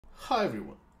Hi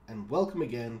everyone, and welcome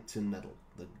again to Nettle,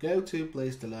 the go-to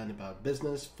place to learn about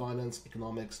business, finance,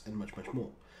 economics, and much more.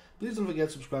 Please don't forget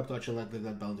to subscribe to our channel and click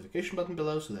that bell notification button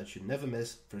below so that you never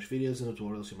miss fresh videos and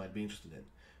tutorials you might be interested in.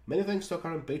 Many thanks to our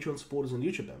current Patreon supporters and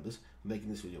YouTube members for making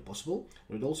this video possible.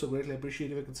 We would also greatly appreciate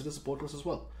if you consider supporting us as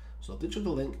well. So I'll check the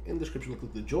link in the description and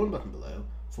click the join button below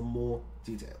for more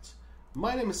details.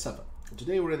 My name is Seba, and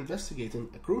today we're investigating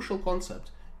a crucial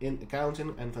concept in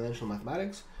accounting and financial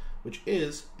mathematics, which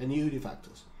is annuity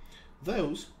factors.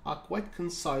 Those are quite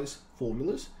concise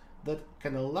formulas that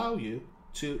can allow you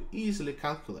to easily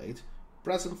calculate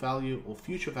present value or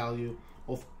future value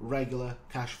of regular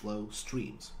cash flow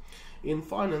streams. In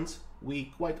finance, we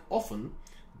quite often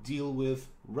deal with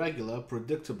regular,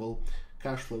 predictable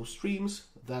cash flow streams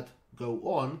that go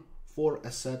on for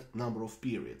a set number of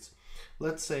periods.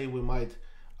 Let's say we might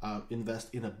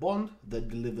invest in a bond that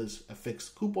delivers a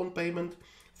fixed coupon payment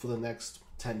for the next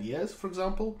 10 years, for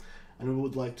example, and we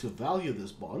would like to value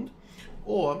this bond.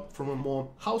 Or from a more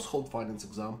household finance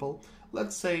example,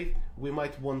 let's say we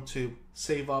might want to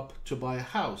save up to buy a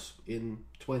house in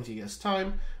 20 years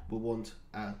time. We want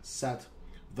a set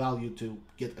value to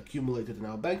get accumulated in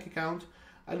our bank account,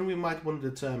 and we might want to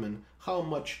determine how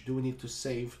much do we need to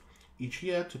save each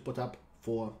year to put up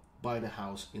for buying a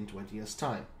house in 20 years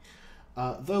time.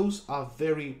 Those are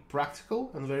very practical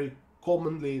and very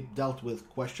commonly dealt with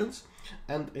questions,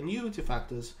 and annuity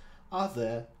factors are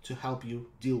there to help you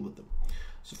deal with them.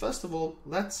 So first of all,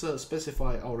 let's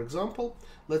specify our example.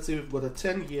 Let's say we've got a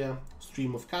 10-year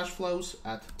stream of cash flows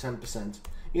at 10%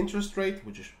 interest rate,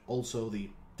 which is also the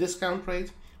discount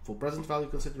rate for present value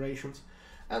considerations.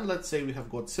 And let's say we have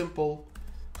got simple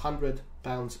 £100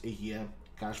 a year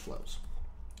cash flows.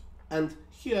 And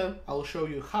here I'll show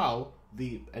you how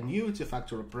the annuity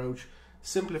factor approach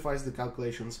simplifies the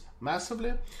calculations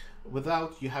massively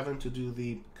without you having to do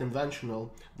the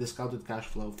conventional discounted cash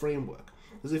flow framework.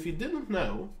 Because if you didn't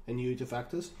know annuity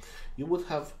factors, you would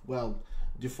have, well,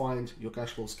 defined your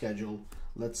cash flow schedule.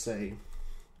 Let's say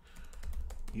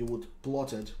you would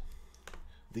plotted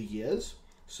the years,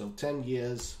 so 10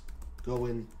 years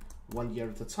going 1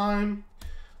 year at a time.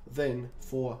 Then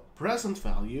for present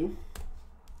value,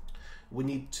 we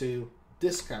need to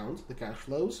discount the cash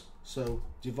flows, so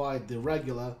divide the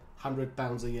regular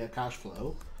 £100 a year cash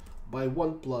flow by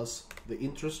 1 plus the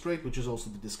interest rate, which is also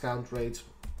the discount rate,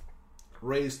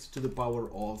 raised to the power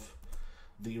of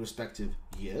the respective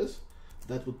years.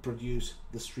 That would produce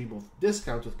the stream of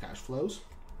discounted cash flows,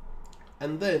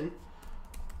 and then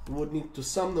we would need to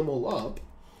sum them all up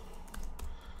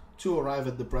to arrive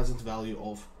at the present value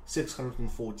of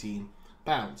 £614.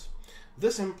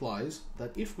 This implies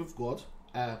that if we've got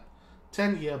a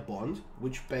 10-year bond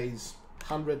which pays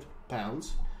 £100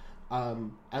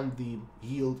 and the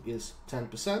yield is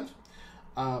 10%,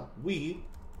 we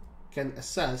can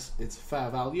assess its fair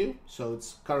value, so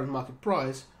its current market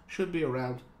price should be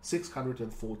around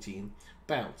 £614.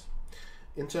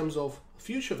 In terms of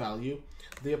future value,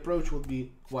 the approach would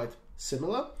be quite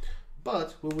similar,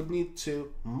 but we would need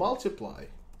to multiply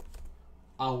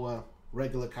our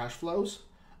regular cash flows,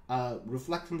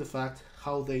 reflecting the fact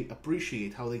how they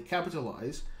appreciate, how they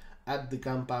capitalize at the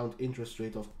compound interest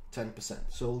rate of 10%.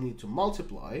 So we'll need to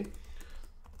multiply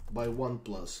by 1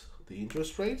 plus the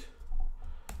interest rate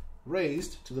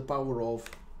raised to the power of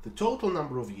the total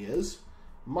number of years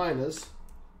minus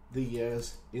the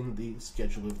years in the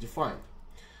schedule we've defined.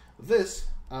 This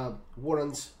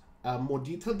warrants a more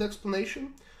detailed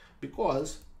explanation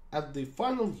because at the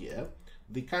final year,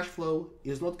 the cash flow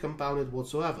is not compounded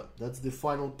whatsoever. That's the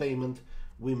final payment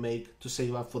we make to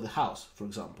save up for the house, for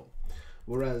example.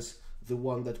 Whereas the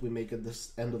one that we make at the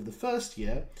end of the first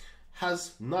year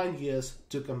has 9 years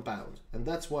to compound, and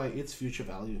that's why its future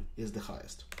value is the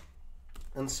highest.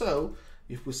 And so,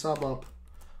 if we sum up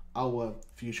our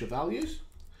future values,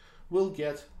 we'll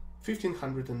get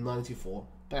 £1,594.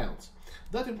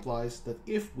 That implies that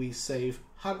if we save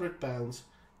 £100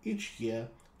 each year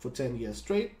for 10 years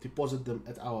straight, deposit them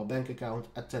at our bank account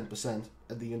at 10%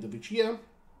 at the end of each year,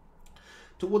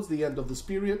 towards the end of this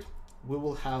period, we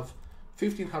will have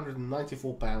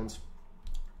 £1,594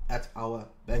 at our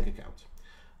bank account.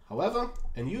 However,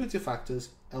 annuity factors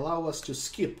allow us to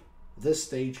skip this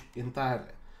stage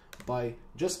entirely by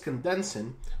just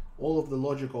condensing all of the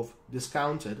logic of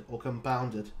discounted or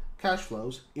compounded cash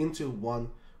flows into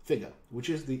one figure, which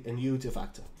is the annuity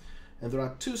factor. And there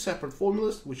are two separate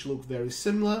formulas which look very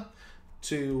similar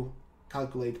to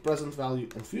calculate present value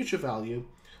and future value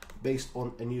based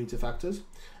on annuity factors.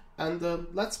 And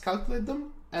let's calculate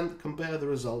them and compare the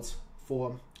results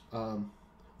for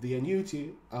the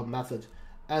annuity method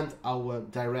and our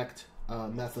direct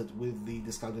method with the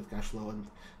discounted cash flow and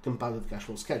compounded cash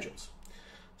flow schedules.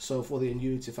 So for the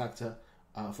annuity factor,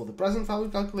 for the present value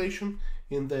calculation,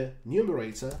 in the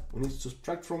numerator, we need to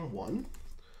subtract from 1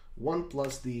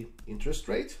 plus the interest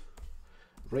rate,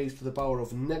 raised to the power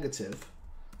of negative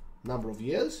number of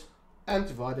years, and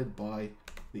divided by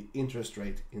the interest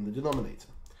rate in the denominator.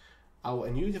 Our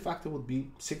annuity factor would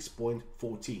be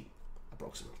 6.14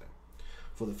 approximately.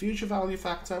 For the future value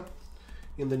factor,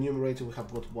 in the numerator we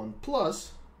have got 1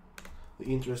 plus the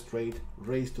interest rate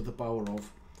raised to the power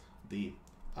of the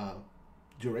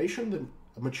duration, the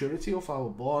maturity of our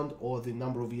bond, or the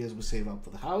number of years we save up for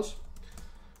the house,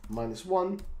 minus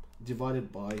 1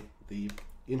 divided by the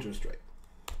interest rate.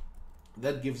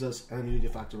 That gives us an annuity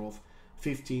factor of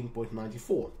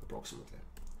 15.94 approximately.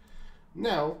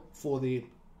 Now, for the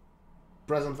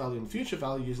present value and future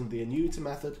value using the annuity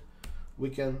method, we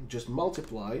can just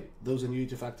multiply those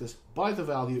annuity factors by the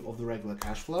value of the regular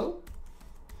cash flow,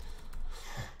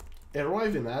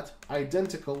 arriving at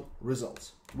identical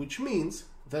results, which means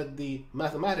that the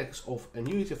mathematics of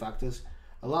annuity factors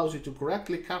allows you to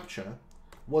correctly capture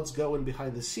what's going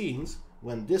behind the scenes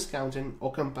when discounting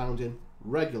or compounding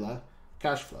regular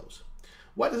cash flows.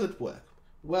 Why does it work?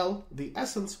 Well, the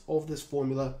essence of this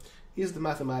formula is the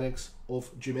mathematics of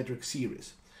geometric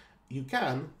series. You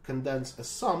can condense a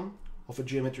sum of a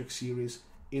geometric series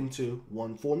into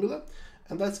one formula,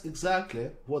 and that's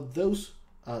exactly what those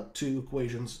two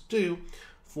equations do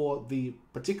for the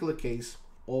particular case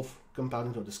of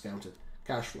compounded or discounted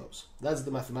cash flows. That's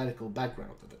the mathematical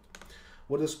background of it.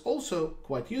 What is also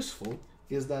quite useful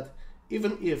is that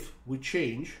even if we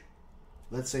change,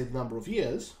 let's say, the number of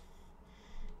years,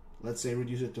 let's say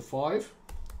reduce it to 5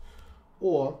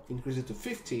 or increase it to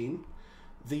 15,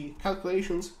 the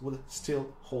calculations would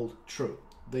still hold true.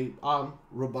 They are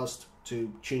robust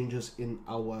to changes in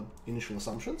our initial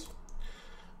assumptions.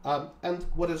 And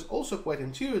what is also quite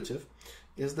intuitive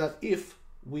is that if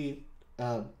we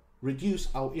reduce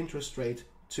our interest rate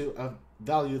to a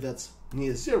value that's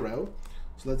near 0,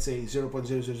 so let's say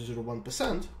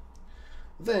 0.0001%,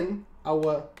 then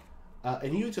our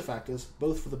annuity factors,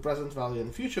 both for the present value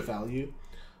and future value,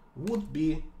 would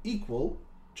be equal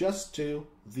just to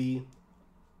the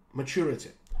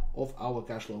maturity of our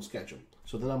cash flow schedule,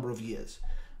 so the number of years.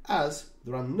 As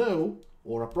there are no,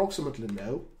 or approximately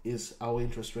no, is our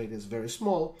interest rate is very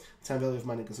small, time value of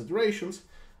money considerations,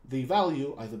 the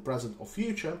value, either present or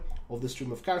future, of the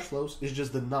stream of cash flows is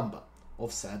just the number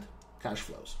of said cash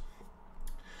flows.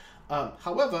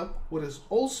 However, what is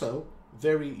also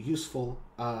very useful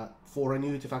for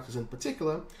annuity factors in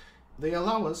particular, they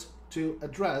allow us to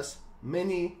address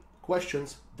many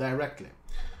questions directly.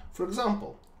 For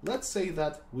example, let's say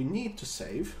that we need to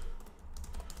save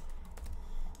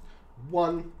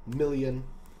 £1 million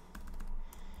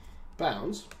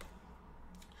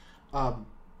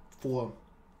for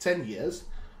 10 years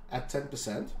at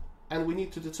 10%, and we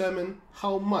need to determine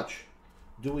how much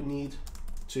do we need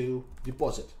to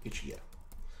deposit each year.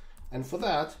 And for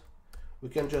that, we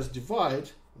can just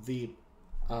divide the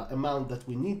amount that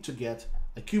we need to get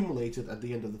accumulated at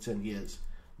the end of the 10 years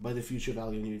by the future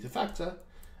value annuity factor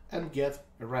and get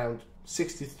around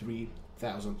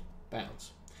 £63,000.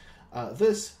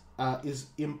 This is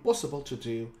impossible to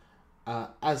do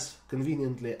as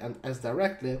conveniently and as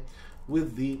directly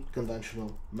with the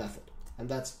conventional method. And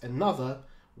that's another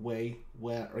way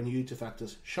where annuity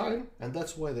factors shine, and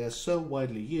that's why they are so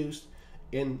widely used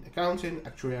in accounting,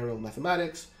 actuarial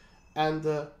mathematics, and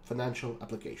financial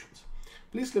applications.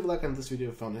 Please leave a like on this video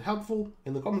if you found it helpful.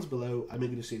 In the comments below, I'm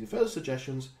eager to see any further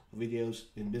suggestions for videos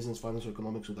in business, finance, or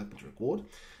economics you'd like me to record.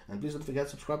 And please don't forget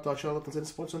to subscribe to our channel and consider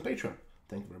support us on Patreon.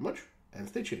 Thank you very much, and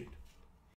stay tuned.